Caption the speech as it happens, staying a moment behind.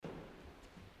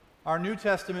Our New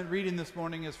Testament reading this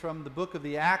morning is from the book of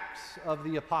the Acts of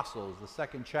the Apostles, the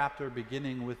second chapter,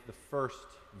 beginning with the first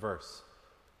verse.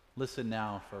 Listen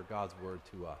now for God's word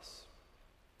to us.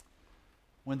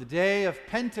 When the day of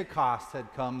Pentecost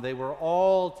had come, they were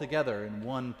all together in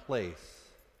one place.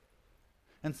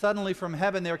 And suddenly from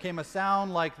heaven there came a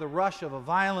sound like the rush of a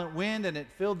violent wind, and it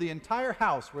filled the entire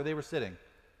house where they were sitting.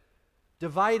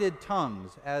 Divided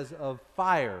tongues as of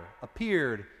fire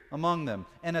appeared among them,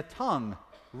 and a tongue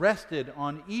rested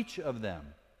on each of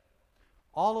them.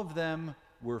 All of them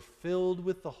were filled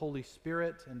with the Holy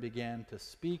Spirit and began to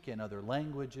speak in other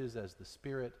languages as the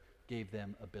Spirit gave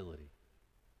them ability.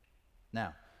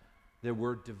 Now, there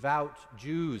were devout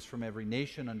Jews from every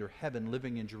nation under heaven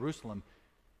living in Jerusalem.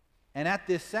 And at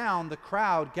this sound, the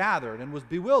crowd gathered and was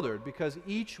bewildered because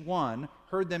each one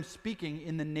heard them speaking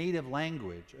in the native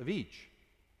language of each.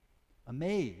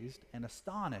 Amazed and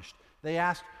astonished, they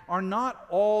asked, "Are not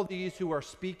all these who are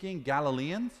speaking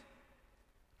Galileans?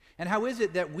 And how is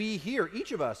it that we hear,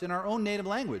 each of us, in our own native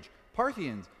language,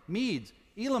 Parthians, Medes,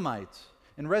 Elamites,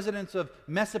 and residents of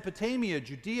Mesopotamia,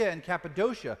 Judea and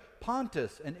Cappadocia,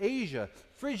 Pontus and Asia,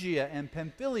 Phrygia and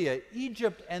Pamphylia,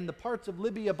 Egypt and the parts of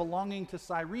Libya belonging to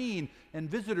Cyrene,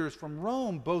 and visitors from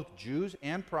Rome, both Jews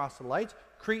and proselytes,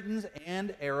 Cretans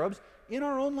and Arabs, in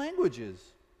our own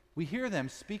languages? We hear them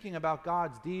speaking about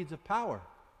God's deeds of power."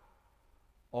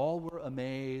 All were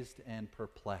amazed and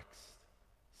perplexed,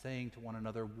 saying to one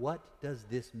another, "What does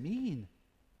this mean?"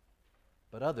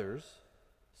 But others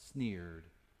sneered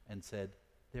and said,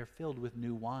 "They're filled with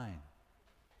new wine."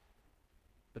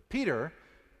 But Peter,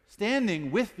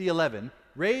 standing with the 11,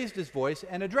 raised his voice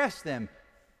and addressed them,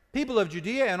 "People of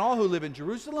Judea and all who live in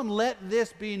Jerusalem, let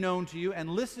this be known to you, and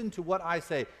listen to what I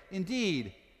say.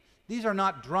 Indeed, these are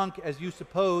not drunk as you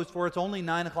suppose, for it's only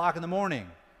 9 o'clock in the morning.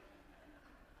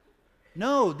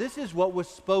 No, this is what was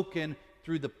spoken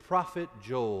through the prophet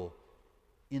Joel.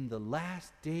 In the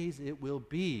last days it will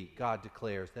be, God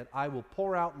declares, that I will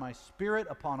pour out my Spirit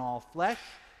upon all flesh,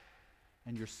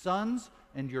 and your sons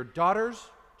and your daughters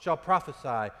shall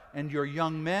prophesy, and your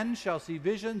young men shall see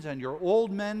visions, and your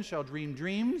old men shall dream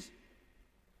dreams.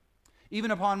 Even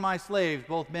upon my slaves,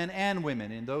 both men and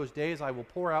women, in those days I will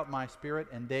pour out my Spirit,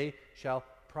 and they shall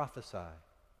prophesy.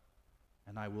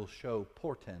 And I will show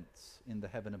portents in the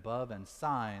heaven above and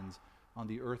signs on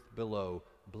the earth below,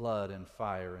 blood and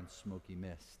fire and smoky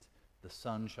mist. The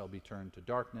sun shall be turned to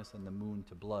darkness and the moon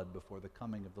to blood before the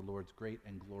coming of the Lord's great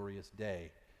and glorious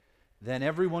day. Then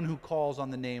everyone who calls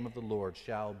on the name of the Lord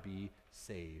shall be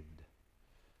saved."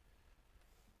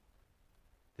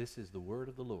 This is the word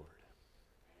of the Lord.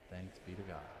 Thanks be to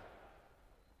God.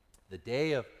 The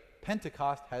day of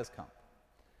Pentecost has come.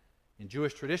 In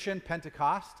Jewish tradition,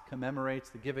 Pentecost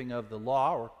commemorates the giving of the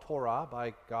law, or Torah,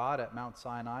 by God at Mount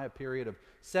Sinai, a period of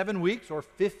 7 weeks or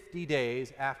 50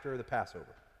 days after the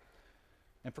Passover.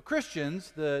 And for Christians,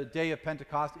 the day of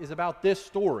Pentecost is about this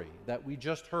story that we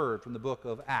just heard from the book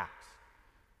of Acts.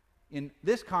 In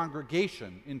this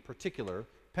congregation in particular,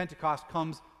 Pentecost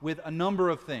comes with a number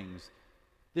of things.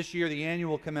 This year, the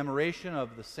annual commemoration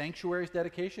of the sanctuary's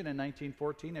dedication in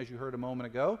 1914, as you heard a moment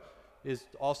ago, is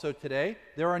also today.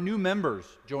 There are new members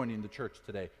joining the church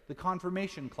today. The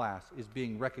confirmation class is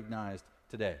being recognized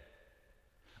today.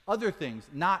 Other things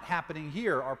not happening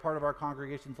here are part of our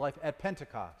congregation's life at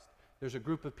Pentecost. There's a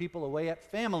group of people away at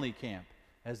family camp,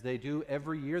 as they do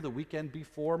every year the weekend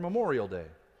before Memorial Day.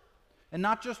 And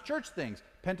not just church things.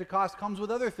 Pentecost comes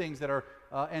with other things that are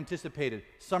anticipated.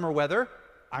 Summer weather,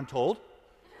 I'm told.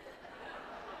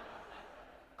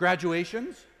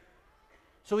 Graduations.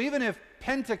 So even if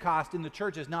Pentecost in the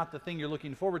church is not the thing you're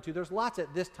looking forward to, there's lots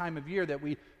at this time of year that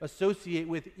we associate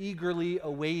with eagerly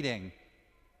awaiting.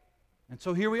 And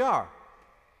so here we are.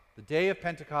 The day of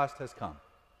Pentecost has come.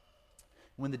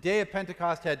 When the day of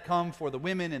Pentecost had come for the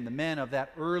women and the men of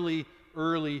that early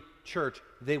church,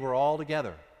 they were all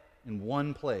together in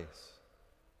one place.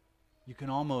 You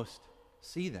can almost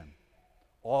see them,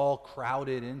 all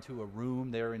crowded into a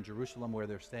room there in Jerusalem where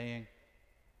they're staying.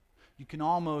 You can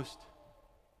almost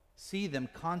see them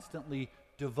constantly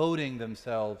devoting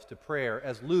themselves to prayer,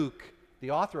 as Luke, the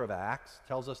author of Acts,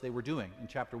 tells us they were doing in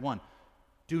chapter 1.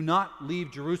 "Do not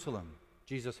leave Jerusalem,"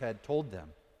 Jesus had told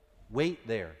them. "Wait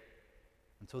there."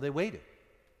 And so they waited,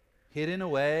 hidden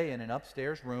away in an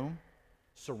upstairs room,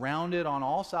 surrounded on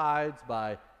all sides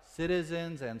by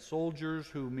citizens and soldiers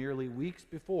who merely weeks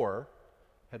before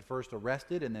had first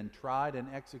arrested and then tried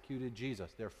and executed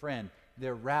Jesus, their friend,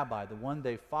 their rabbi, the one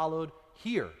they followed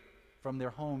here from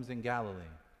their homes in Galilee.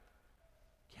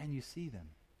 Can you see them?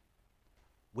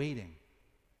 Waiting,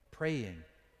 praying,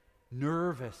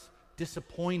 nervous,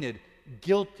 disappointed,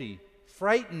 guilty,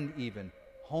 frightened even,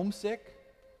 homesick?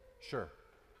 Sure.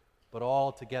 But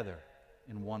all together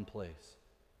in one place.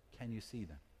 Can you see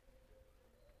them?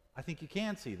 I think you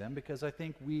can see them because I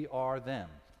think we are them.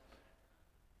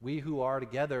 We who are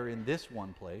together in this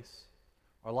one place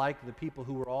are like the people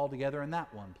who were all together in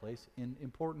that one place in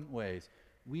important ways.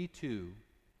 We too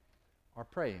are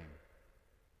praying.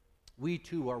 We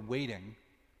too are waiting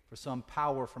for some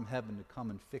power from heaven to come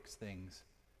and fix things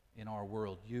in our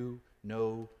world. You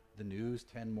know the news.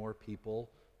 10 more people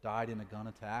died in a gun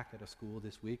attack at a school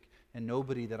this week, and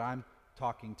nobody that I'm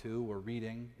talking to or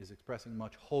reading is expressing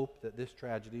much hope that this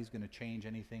tragedy is going to change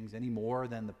any more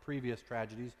than the previous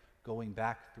tragedies going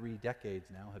back 3 decades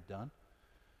now have done.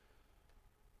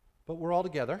 But we're all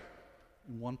together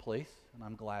in one place, and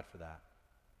I'm glad for that.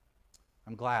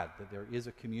 I'm glad that there is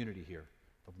a community here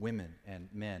of women and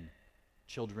men,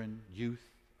 children, youth,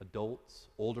 adults,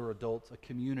 older adults, a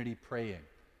community praying,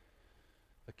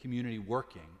 a community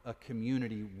working, a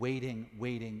community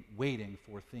waiting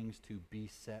for things to be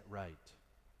set right.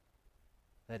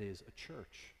 That is a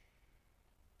church.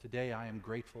 Today I am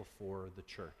grateful for the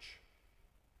church.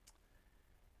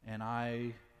 And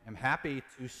I am happy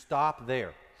to stop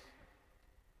there.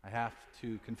 I have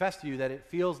to confess to you that it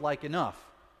feels like enough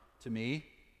to me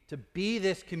to be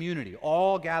this community,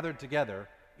 all gathered together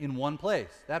in one place.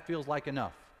 That feels like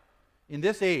enough. In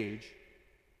this age,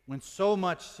 when so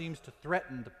much seems to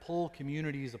threaten to pull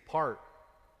communities apart,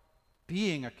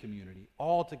 being a community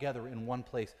all together in one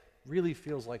place really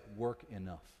feels like work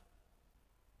enough.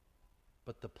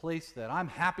 But the place that I'm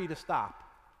happy to stop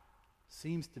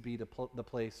seems to be the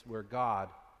place where God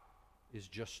is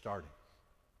just starting.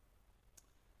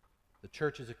 The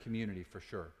church is a community for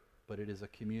sure, but it is a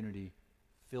community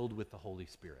filled with the Holy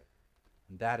Spirit.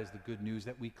 And that is the good news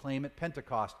that we claim at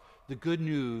Pentecost, the good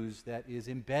news that is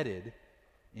embedded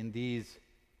in these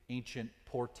ancient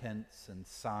portents and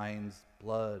signs,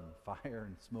 blood, fire,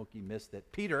 and smoky mist that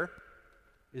Peter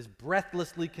is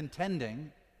breathlessly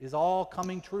contending is all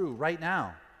coming true right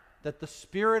now. That the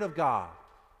Spirit of God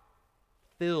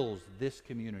fills this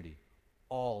community,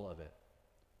 all of it.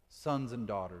 Sons and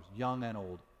daughters, young and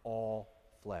old, all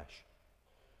flesh.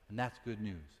 And that's good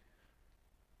news.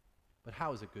 But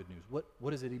how is it good news? What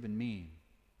does it even mean?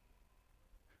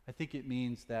 I think it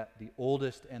means that the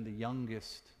oldest and the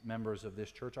youngest members of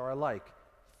this church are alike,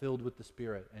 filled with the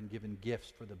Spirit and given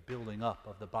gifts for the building up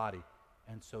of the body,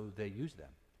 and so they use them.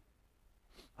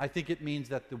 I think it means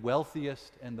that the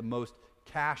wealthiest and the most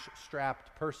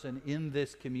cash-strapped person in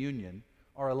this communion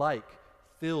are alike,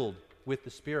 filled with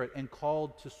the Spirit and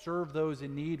called to serve those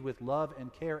in need with love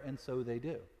and care, and so they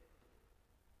do.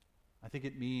 I think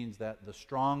it means that the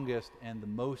strongest and the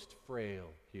most frail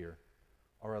here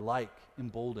are alike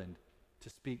emboldened to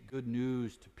speak good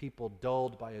news to people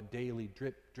dulled by a daily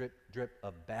drip, drip, drip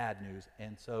of bad news,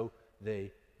 and so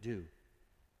they do.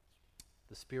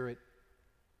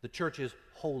 The church is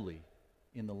holy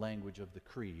in the language of the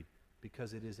creed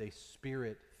because it is a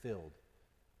Spirit-filled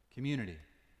community.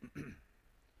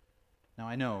 Now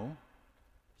I know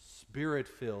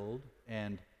Spirit-filled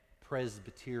and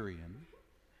Presbyterian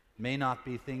may not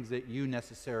be things that you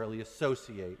necessarily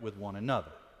associate with one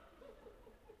another.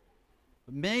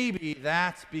 But maybe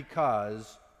that's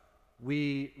because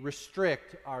we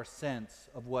restrict our sense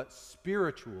of what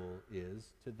spiritual is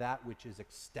to that which is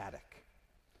ecstatic.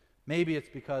 Maybe it's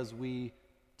because we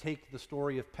take the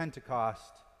story of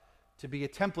Pentecost to be a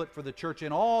template for the church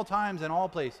in all times and all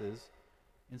places,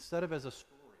 instead of as a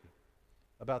story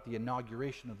about the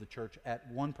inauguration of the church at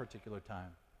one particular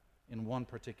time, in one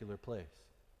particular place.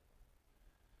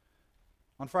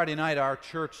 On Friday night, our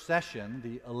church session,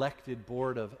 the elected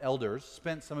board of elders,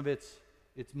 spent some of its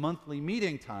monthly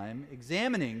meeting time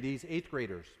examining these 8th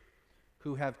graders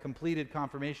who have completed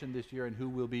confirmation this year and who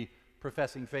will be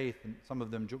professing faith, and some of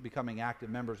them becoming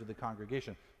active members of the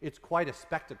congregation. It's quite a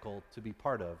spectacle to be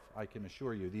part of, I can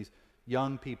assure you. These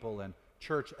young people and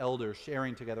church elders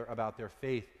sharing together about their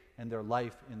faith and their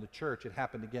life in the church. It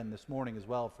happened again this morning as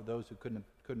well for those who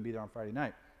couldn't be there on Friday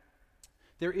night.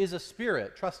 There is a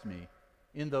spirit, trust me,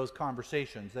 in those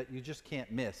conversations that you just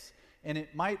can't miss. And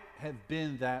it might have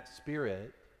been that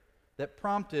spirit that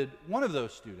prompted one of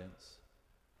those students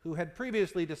who had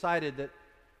previously decided that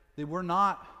they were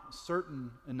not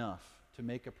certain enough to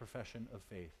make a profession of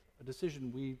faith, a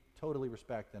decision we totally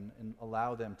respect and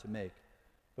allow them to make.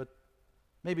 But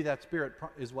maybe that spirit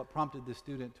is what prompted the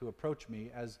student to approach me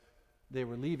as they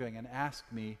were leaving and ask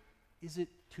me, is it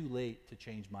too late to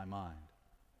change my mind?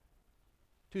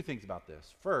 2 things about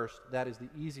this. First, that is the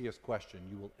easiest question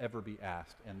you will ever be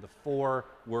asked, and the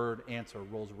 4-word answer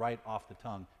rolls right off the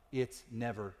tongue. It's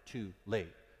never too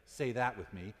late. Say that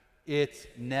with me. It's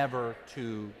never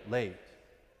too late.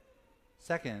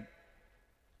 Second,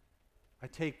 I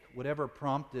take whatever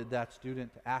prompted that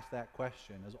student to ask that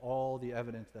question as all the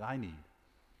evidence that I need,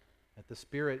 that the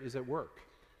Spirit is at work,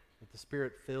 that the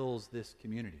Spirit fills this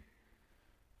community.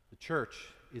 The church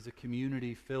is a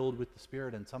community filled with the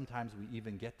Spirit, and sometimes we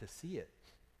even get to see it.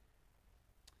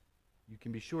 You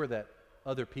can be sure that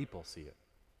other people see it.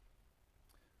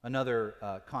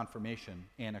 Another confirmation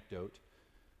anecdote.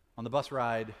 On the bus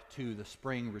ride to the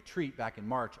spring retreat back in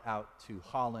March out to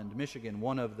Holland, Michigan,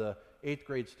 one of the 8th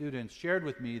grade students shared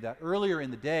with me that earlier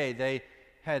in the day they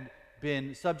had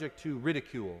been subject to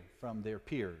ridicule from their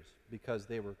peers because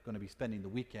they were going to be spending the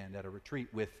weekend at a retreat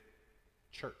with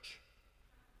church.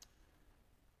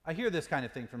 I hear this kind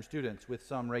of thing from students with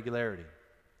some regularity,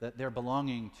 that their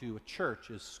belonging to a church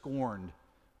is scorned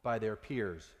by their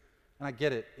peers. And I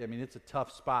get it. I mean, it's a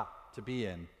tough spot to be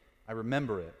in. I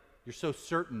remember it. You're so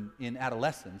certain in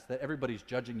adolescence that everybody's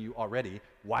judging you already.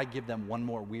 Why give them one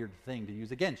more weird thing to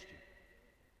use against you?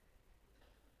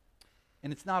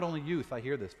 And it's not only youth I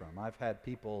hear this from. I've had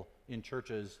people in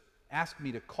churches ask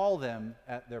me to call them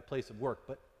at their place of work,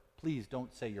 but please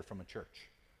don't say you're from a church.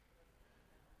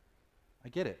 I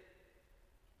get it.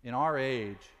 In our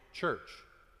age, church,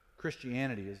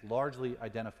 Christianity is largely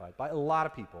identified by a lot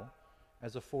of people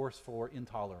as a force for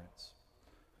intolerance,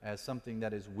 as something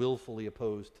that is willfully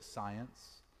opposed to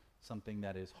science, something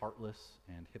that is heartless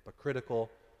and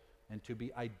hypocritical, and to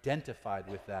be identified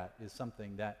with that is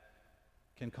something that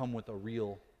can come with a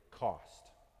real cost.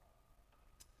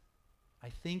 I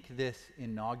think this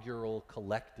inaugural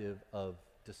collective of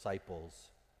disciples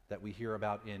that we hear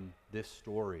about in this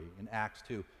story, in Acts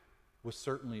 2, was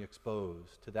certainly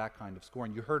exposed to that kind of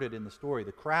scorn. You heard it in the story.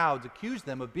 The crowds accused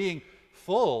them of being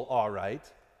full, all right,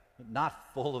 but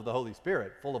not full of the Holy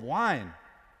Spirit, full of wine.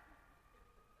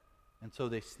 And so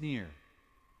they sneer.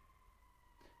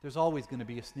 There's always going to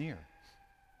be a sneer.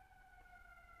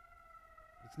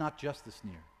 It's not just the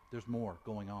sneer. There's more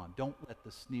going on. Don't let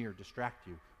the sneer distract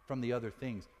you from the other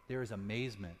things. There is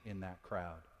amazement in that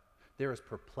crowd. There is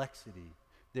perplexity.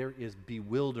 There is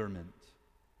bewilderment.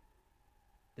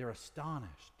 They're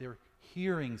astonished. They're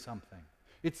hearing something.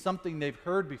 It's something they've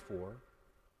heard before,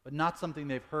 but not something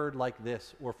they've heard like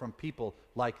this or from people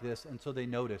like this, and so they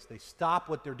notice. They stop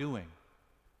what they're doing,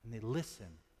 and they listen.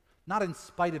 Not in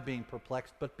spite of being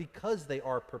perplexed, but because they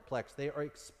are perplexed. They are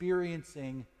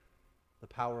experiencing the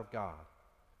power of God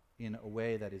in a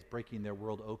way that is breaking their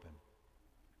world open.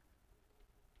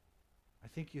 I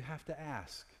think you have to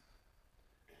ask,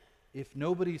 if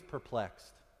nobody's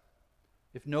perplexed,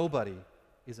 if nobody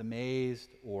is amazed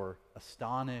or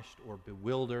astonished or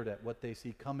bewildered at what they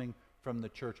see coming from the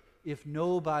church, if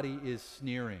nobody is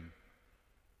sneering,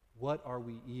 what are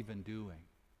we even doing?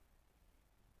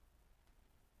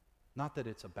 Not that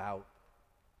it's about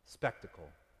spectacle.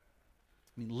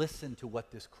 I mean, listen to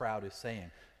what this crowd is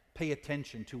saying. Pay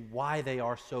attention to why they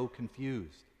are so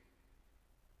confused.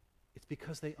 It's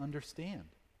because they understand.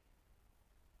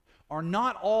 Are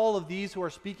not all of these who are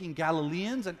speaking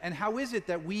Galileans? And how is it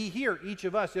that we hear, each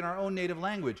of us, in our own native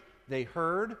language? They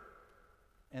heard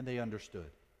and they understood.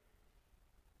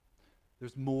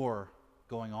 There's more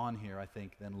going on here, I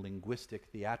think, than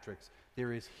linguistic theatrics.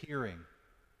 There is hearing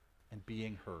and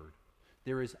being heard.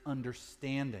 There is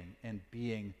understanding and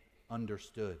being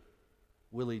understood.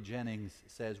 Willie Jennings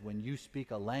says, when you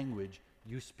speak a language,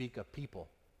 you speak a people.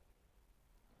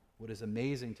 What is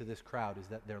amazing to this crowd is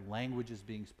that their language is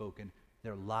being spoken,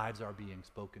 their lives are being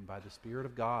spoken by the Spirit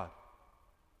of God.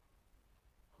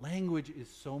 Language is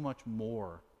so much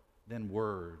more than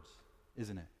words,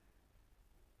 isn't it?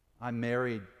 I'm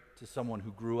married to someone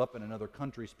who grew up in another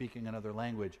country speaking another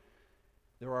language.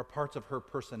 There are parts of her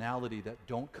personality that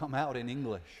don't come out in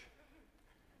English.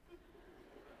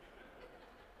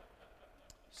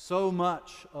 So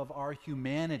much of our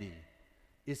humanity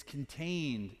is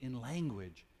contained in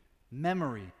language.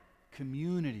 Memory,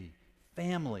 community,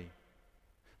 family.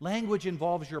 Language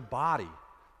involves your body,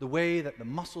 the way that the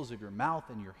muscles of your mouth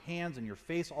and your hands and your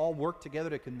face all work together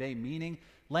to convey meaning.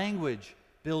 Language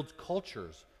builds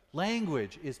cultures.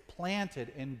 Language is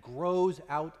planted and grows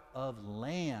out of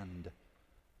land.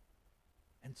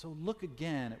 And so look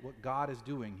again at what God is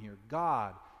doing here.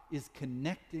 God is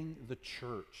connecting the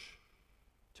church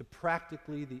to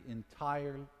practically the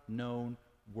entire known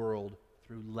world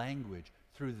through language,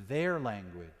 through their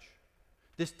language.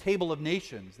 This table of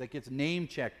nations that gets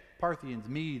name-checked, Parthians,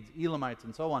 Medes, Elamites,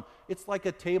 and so on, it's like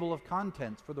a table of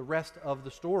contents for the rest of the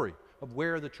story of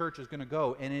where the church is going to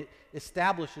go, and it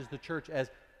establishes the church as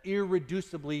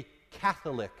irreducibly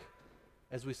Catholic,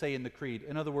 as we say in the Creed.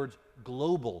 In other words,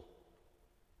 global.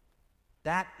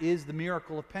 That is the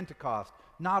miracle of Pentecost.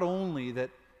 Not only that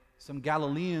some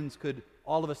Galileans could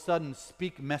all of a sudden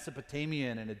speak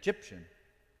Mesopotamian and Egyptian,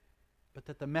 but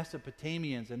that the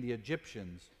Mesopotamians and the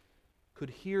Egyptians could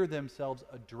hear themselves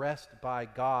addressed by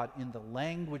God in the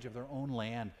language of their own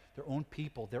land, their own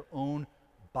people, their own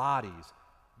bodies.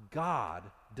 God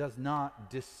does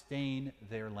not disdain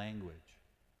their language,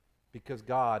 because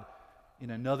God,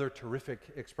 in another terrific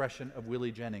expression of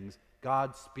Willie Jennings,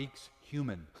 God speaks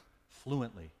human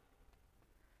fluently.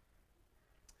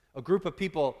 A group of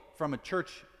people from a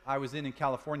church I was in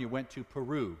California went to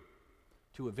Peru,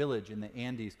 to a village in the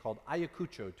Andes called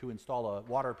Ayacucho, to install a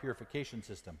water purification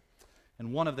system.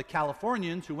 And one of the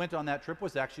Californians who went on that trip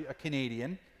was actually a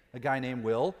Canadian, a guy named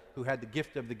Will, who had the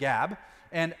gift of the gab.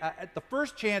 And at the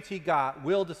first chance he got,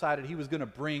 Will decided he was going to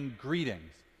bring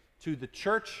greetings to the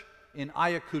church in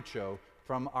Ayacucho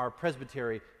from our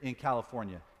presbytery in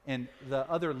California. And the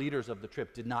other leaders of the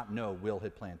trip did not know Will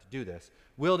had planned to do this.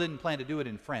 Will didn't plan to do it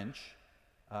in French.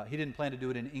 He didn't plan to do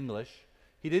it in English.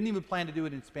 He didn't even plan to do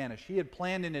it in Spanish. He had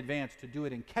planned in advance to do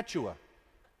it in Quechua,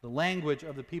 the language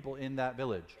of the people in that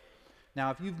village.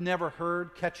 Now, if you've never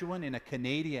heard Quechuan in a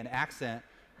Canadian accent,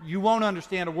 you won't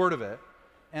understand a word of it.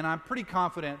 And I'm pretty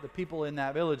confident the people in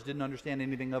that village didn't understand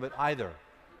anything of it either.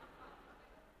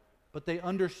 But they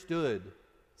understood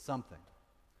something.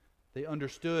 They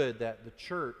understood that the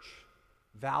church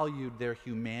valued their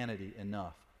humanity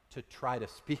enough to try to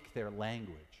speak their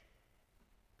language,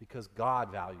 because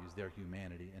God values their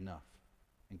humanity enough,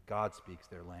 and God speaks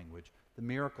their language. The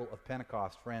miracle of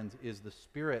Pentecost, friends, is the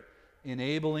Spirit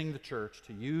enabling the church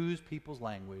to use people's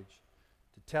language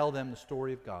to tell them the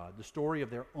story of God, the story of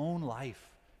their own life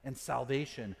and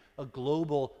salvation, a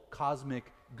global,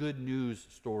 cosmic, good news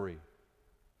story.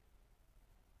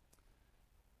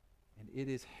 And it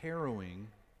is harrowing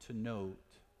to note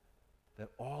that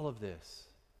all of this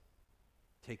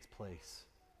takes place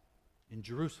in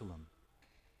Jerusalem,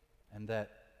 and that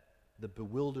the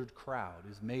bewildered crowd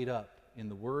is made up, in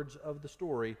the words of the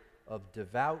story, of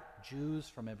devout Jews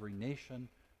from every nation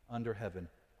under heaven.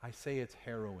 I say it's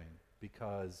harrowing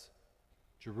because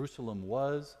Jerusalem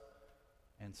was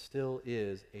and still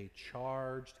is a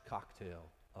charged cocktail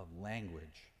of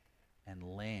language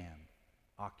and land,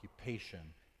 occupation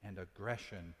and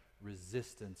aggression,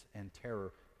 resistance and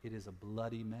terror. It is a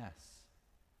bloody mess.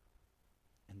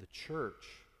 And the church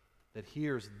that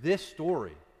hears this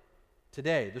story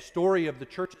today, the story of the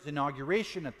church's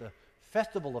inauguration at the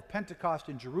festival of Pentecost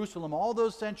in Jerusalem all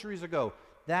those centuries ago,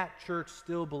 that church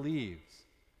still believes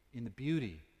in the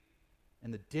beauty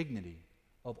and the dignity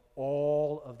of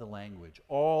all of the language,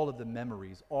 all of the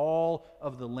memories, all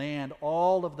of the land,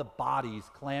 all of the bodies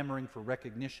clamoring for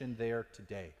recognition there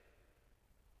today,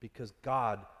 because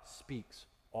God speaks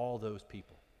all those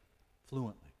people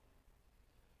fluently.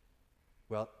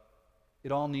 Well,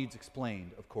 it all needs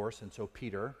explained, of course, and so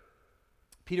Peter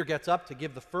gets up to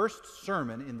give the first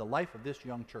sermon in the life of this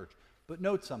young church. But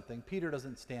note something, Peter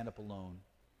doesn't stand up alone.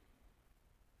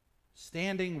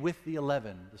 Standing with the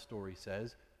 11, the story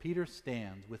says, Peter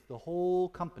stands with the whole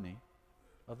company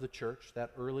of the church,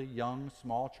 that early, young,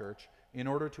 small church, in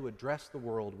order to address the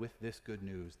world with this good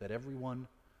news, that everyone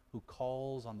who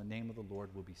calls on the name of the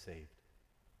Lord will be saved.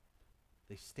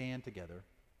 They stand together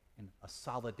in a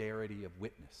solidarity of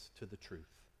witness to the truth.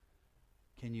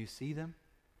 Can you see them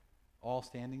all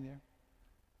standing there?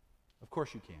 Of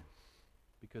course you can,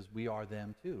 because we are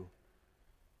them too.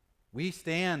 We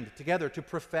stand together to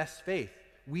profess faith.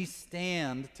 We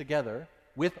stand together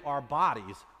with our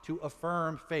bodies to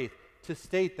affirm faith, to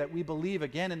state that we believe,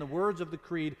 again in the words of the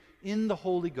Creed, in the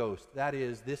Holy Ghost. That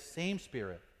is, this same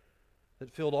Spirit that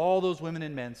filled all those women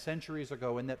and men centuries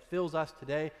ago, and that fills us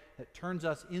today, that turns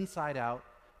us inside out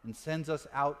and sends us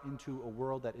out into a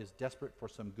world that is desperate for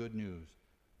some good news.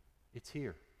 It's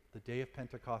here. The day of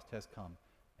Pentecost has come.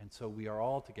 And so we are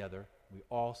all together. We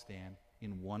all stand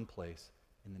in one place,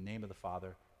 in the name of the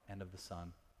Father, and of the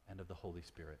Son, and of the Holy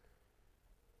Spirit.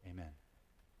 Amen.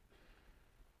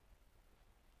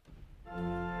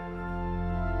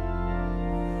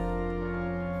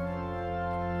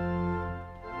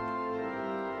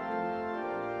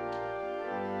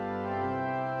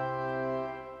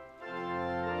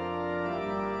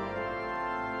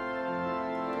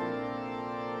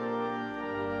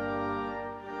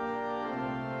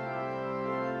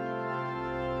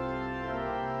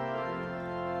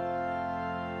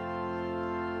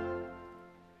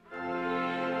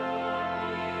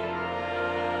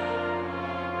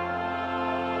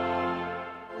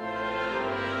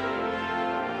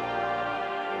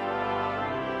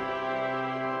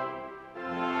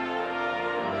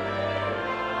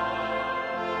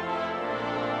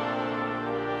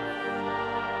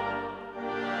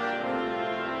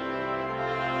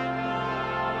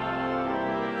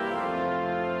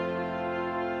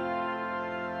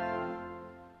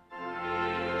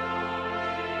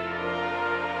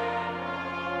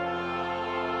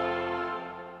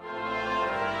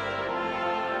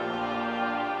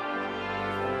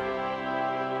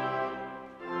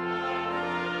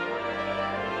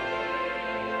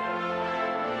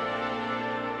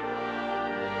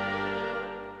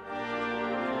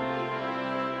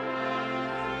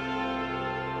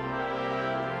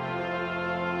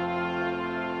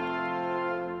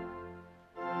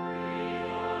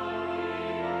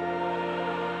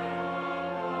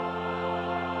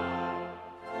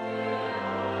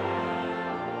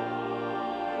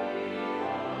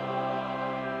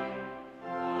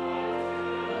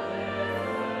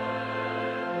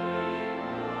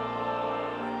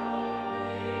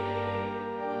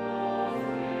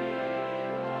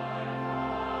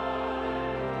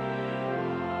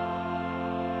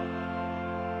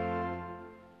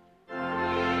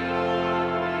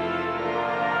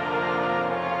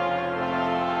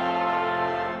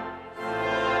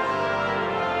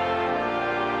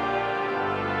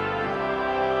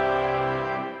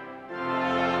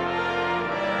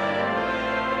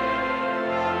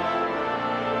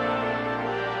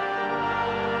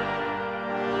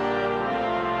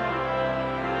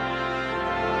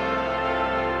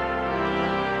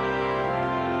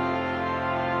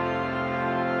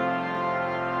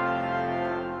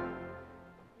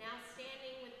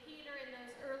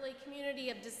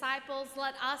 community of disciples,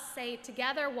 let us say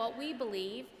together what we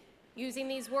believe, using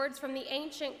these words from the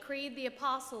ancient creed, the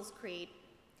Apostles' Creed.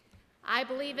 I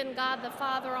believe in God the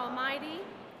Father Almighty,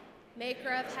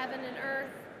 maker of heaven and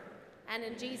earth, and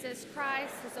in Jesus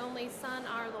Christ, his only Son,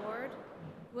 our Lord,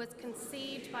 who was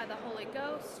conceived by the Holy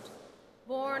Ghost,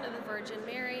 born of the Virgin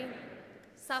Mary,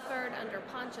 suffered under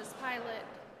Pontius Pilate,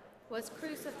 was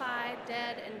crucified,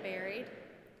 dead, and buried.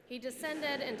 He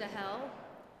descended into hell.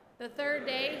 The third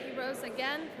day he rose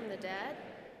again from the dead.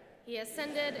 He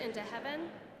ascended into heaven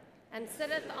and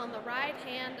sitteth on the right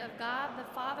hand of God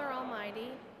the Father Almighty.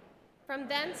 From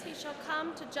thence he shall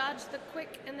come to judge the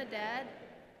quick and the dead.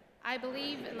 I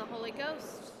believe in the Holy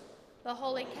Ghost, the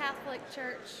Holy Catholic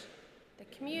Church, the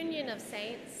communion of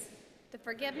saints, the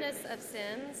forgiveness of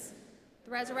sins,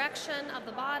 the resurrection of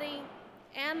the body,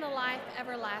 and the life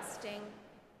everlasting.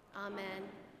 Amen.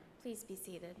 Please be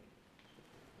seated.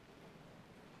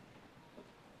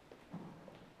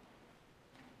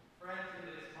 Friends, it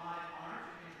is my honor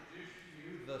to introduce to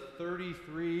you the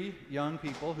 33 young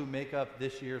people who make up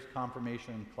this year's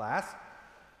confirmation class.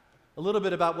 A little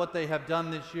bit about what they have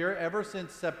done this year. Ever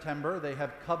since September, they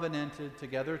have covenanted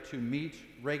together to meet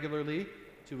regularly,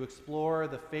 to explore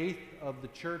the faith of the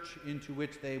church into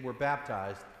which they were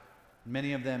baptized.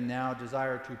 Many of them now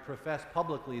desire to profess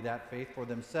publicly that faith for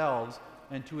themselves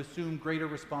and to assume greater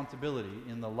responsibility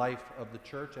in the life of the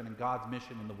church and in God's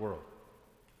mission in the world.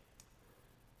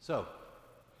 So,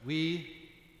 we,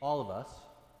 all of us,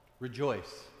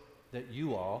 rejoice that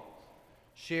you all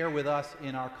share with us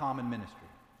in our common ministry.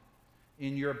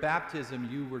 In your baptism,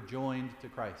 you were joined to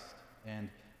Christ and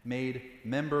made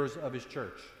members of his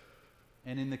church.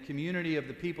 And in the community of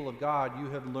the people of God,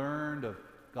 you have learned of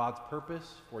God's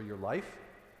purpose for your life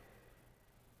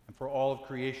and for all of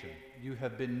creation. You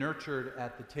have been nurtured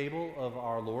at the table of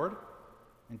our Lord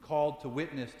and called to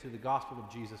witness to the gospel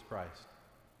of Jesus Christ.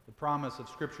 The promise of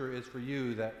Scripture is for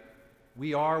you that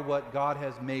we are what God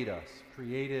has made us,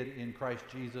 created in Christ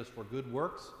Jesus for good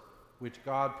works, which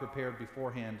God prepared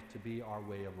beforehand to be our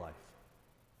way of life.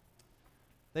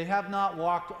 They have not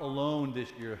walked alone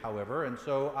this year, however, and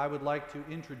so I would like to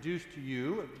introduce to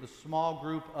you the small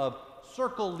group of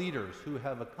circle leaders who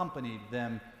have accompanied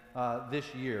them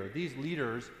this year. These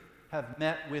leaders have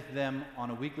met with them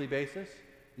on a weekly basis.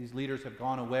 These leaders have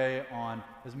gone away on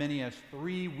as many as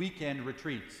 3 weekend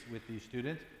retreats with these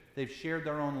students. They've shared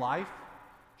their own life,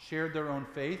 shared their own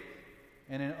faith,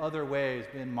 and in other ways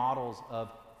been models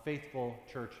of faithful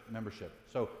church membership.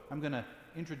 So I'm going to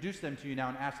introduce them to you now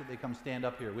and ask that they come stand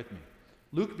up here with me.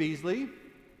 Luke Beasley,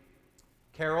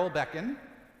 Carol Becken,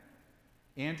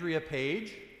 Andrea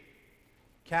Page,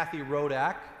 Kathy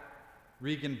Rodak,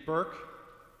 Regan Burke,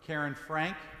 Karen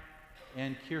Frank,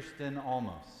 and Kirsten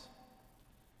Almos.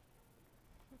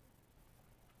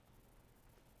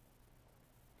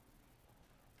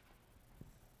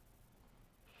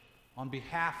 On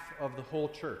behalf of the whole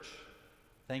church,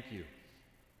 thank you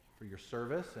for your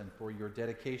service and for your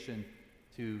dedication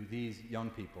to these young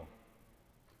people.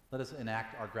 Let us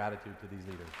enact our gratitude to these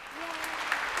leaders. Yay.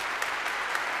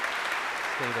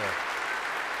 Stay there.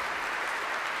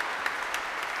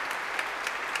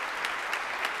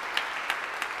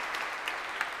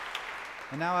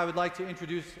 And now I would like to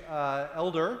introduce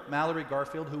Elder Mallory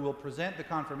Garfield, who will present the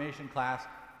confirmation class,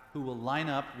 who will line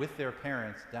up with their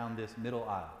parents down this middle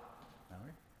aisle.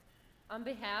 Mallory? On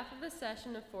behalf of the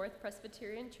session of Fourth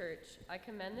Presbyterian Church, I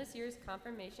commend this year's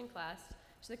confirmation class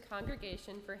to the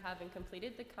congregation for having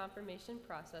completed the confirmation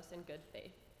process in good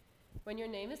faith. When your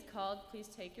name is called, please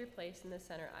take your place in the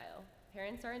center aisle.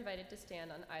 Parents are invited to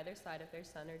stand on either side of their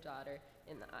son or daughter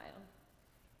in the aisle.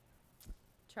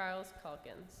 Charles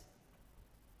Calkins.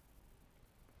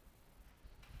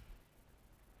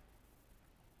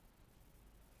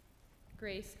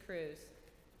 Grace Cruz.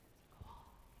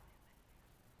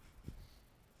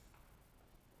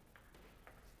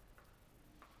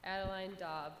 Adeline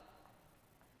Daub.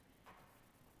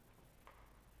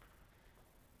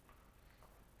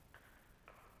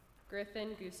 Griffin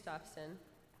Gustafson.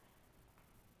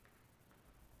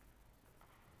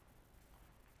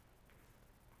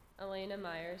 Elena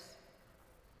Myers.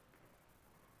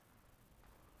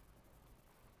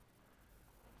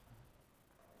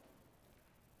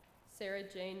 Sarah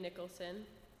Jane Nicholson.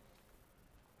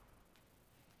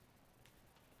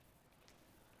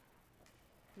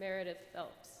 Meredith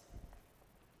Phelps.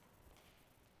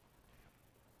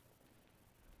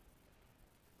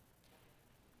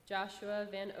 Joshua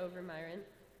Van Overmyren.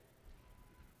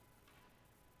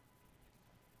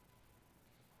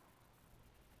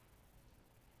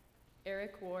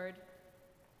 Eric Ward.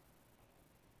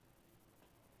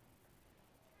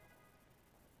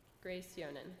 Grace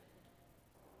Yonan.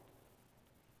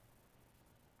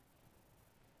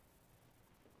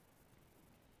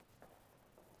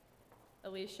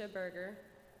 Alicia Berger,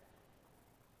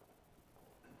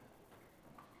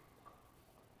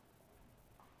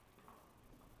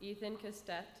 Ethan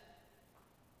Costet,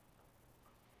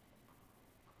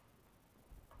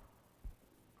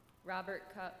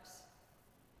 Robert Cups,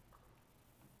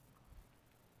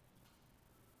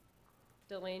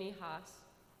 Delaney Haas,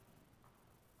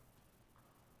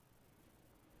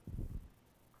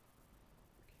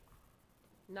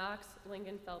 Knox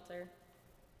Lingenfelter,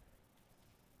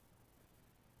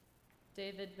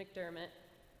 David McDermott,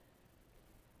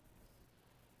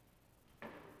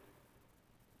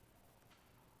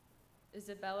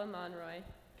 Isabella Monroy,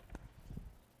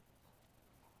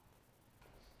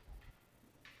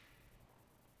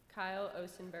 Kyle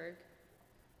Osenberg,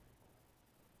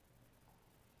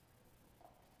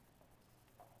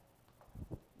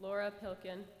 Laura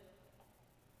Pilkin,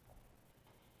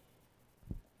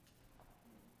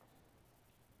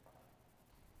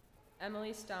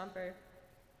 Emily Stomper,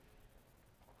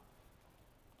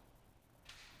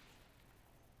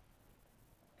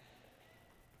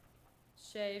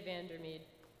 Shay Vandermeed,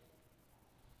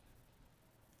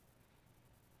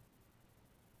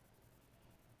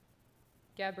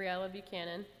 Gabriella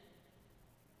Buchanan,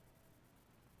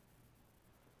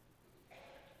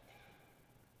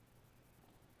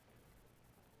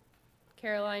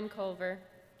 Caroline Culver,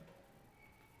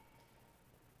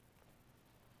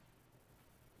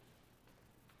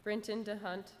 Brinton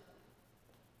DeHunt,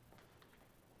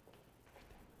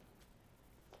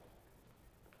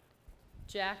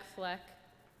 Jack Fleck,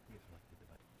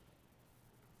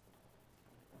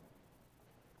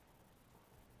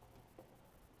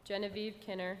 Genevieve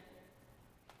Kinner,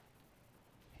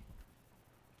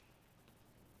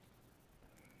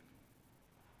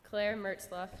 Claire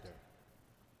Mertzluft,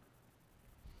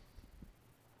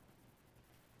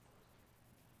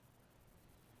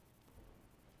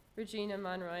 Regina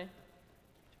Monroy,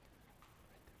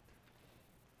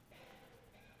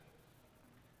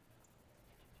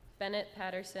 Bennett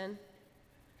Patterson,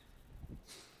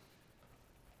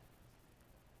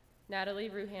 Natalie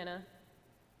Ruhana,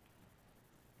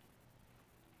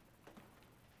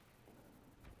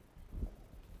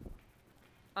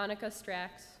 Annika Strax,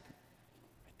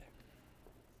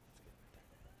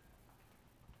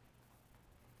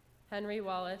 Henry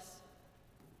Wallace,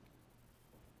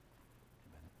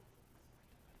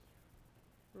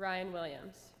 Ryan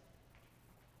Williams.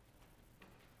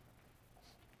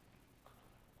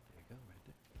 There you go, right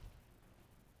there.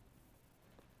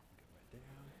 Go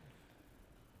right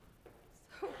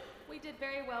there. So we did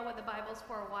very well with the Bibles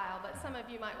for a while, but some of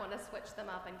you might want to switch them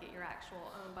up and get your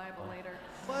actual own Bible later.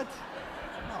 What?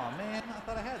 Oh man, I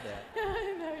thought I had that.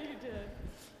 I know you did.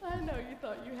 I know you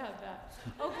thought you had that.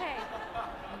 Okay.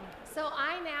 So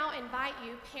I now invite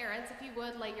you, parents, if you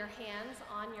would lay your hands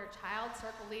on your child.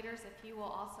 Circle leaders, if you will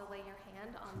also lay your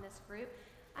hand on this group.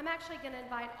 I'm actually going to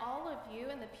invite all of you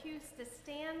in the pews to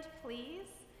stand, please.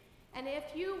 And if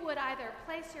you would either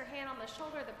place your hand on the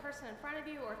shoulder of the person in front of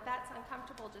you, or if that's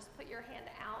uncomfortable, just put your hand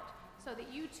out so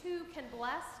that you too can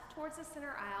bless towards the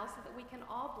center aisle so that we can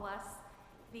all bless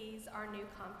these, our new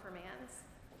confirmands.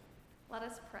 Let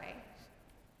us pray.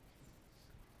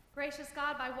 Gracious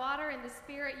God, by water and the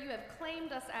Spirit, you have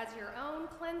claimed us as your own,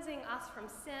 cleansing us from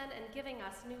sin and giving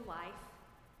us new life.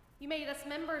 You made us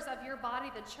members of your body,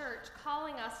 the church,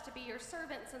 calling us to be your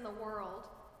servants in the world.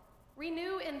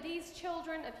 Renew in these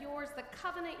children of yours the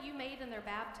covenant you made in their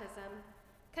baptism.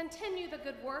 Continue the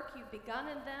good work you've begun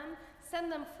in them.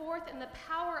 Send them forth in the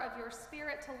power of your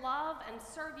Spirit to love and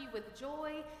serve you with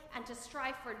joy and to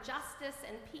strive for justice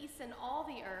and peace in all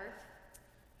the earth.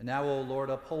 And now, O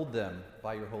Lord, uphold them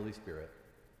by your Holy Spirit.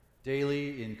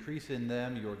 Daily increase in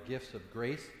them your gifts of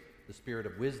grace, the spirit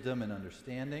of wisdom and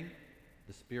understanding,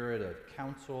 the spirit of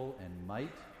counsel and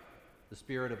might, the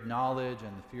spirit of knowledge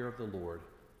and the fear of the Lord,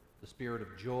 the spirit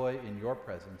of joy in your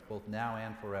presence, both now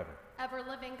and forever.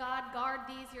 Ever-living God, guard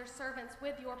these your servants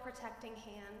with your protecting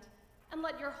hand, and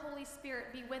let your Holy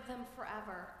Spirit be with them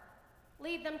forever.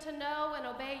 Lead them to know and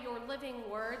obey your living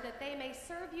word, that they may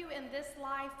serve you in this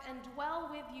life and dwell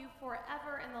with you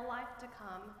forever in the life to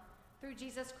come. Through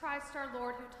Jesus Christ our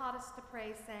Lord, who taught us to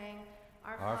pray, saying,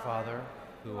 Our Father,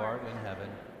 who art in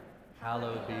heaven,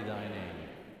 hallowed be thy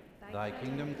name. Thy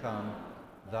kingdom come,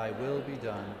 thy will be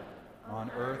done,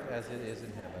 on earth as it is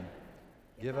in heaven.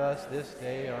 Give us this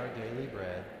day our daily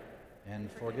bread, and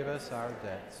forgive us our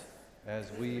debts,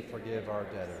 as we forgive our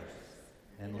debtors.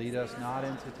 And lead us not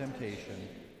into temptation,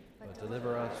 but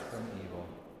deliver us from evil.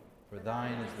 For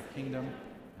thine is the kingdom,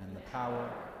 and the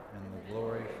power, and the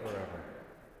glory forever.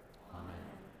 Amen.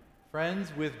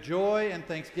 Friends, with joy and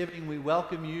thanksgiving, we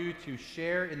welcome you to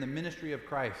share in the ministry of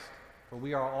Christ. for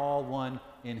we are all one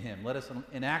in him. Let us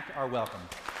enact our welcome,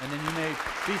 and then you may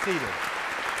be seated.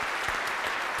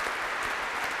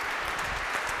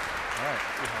 All right,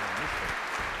 let's see how long this takes.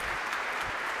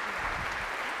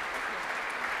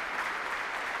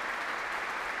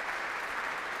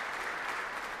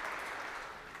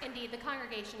 Indeed, the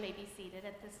congregation may be seated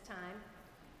at this time.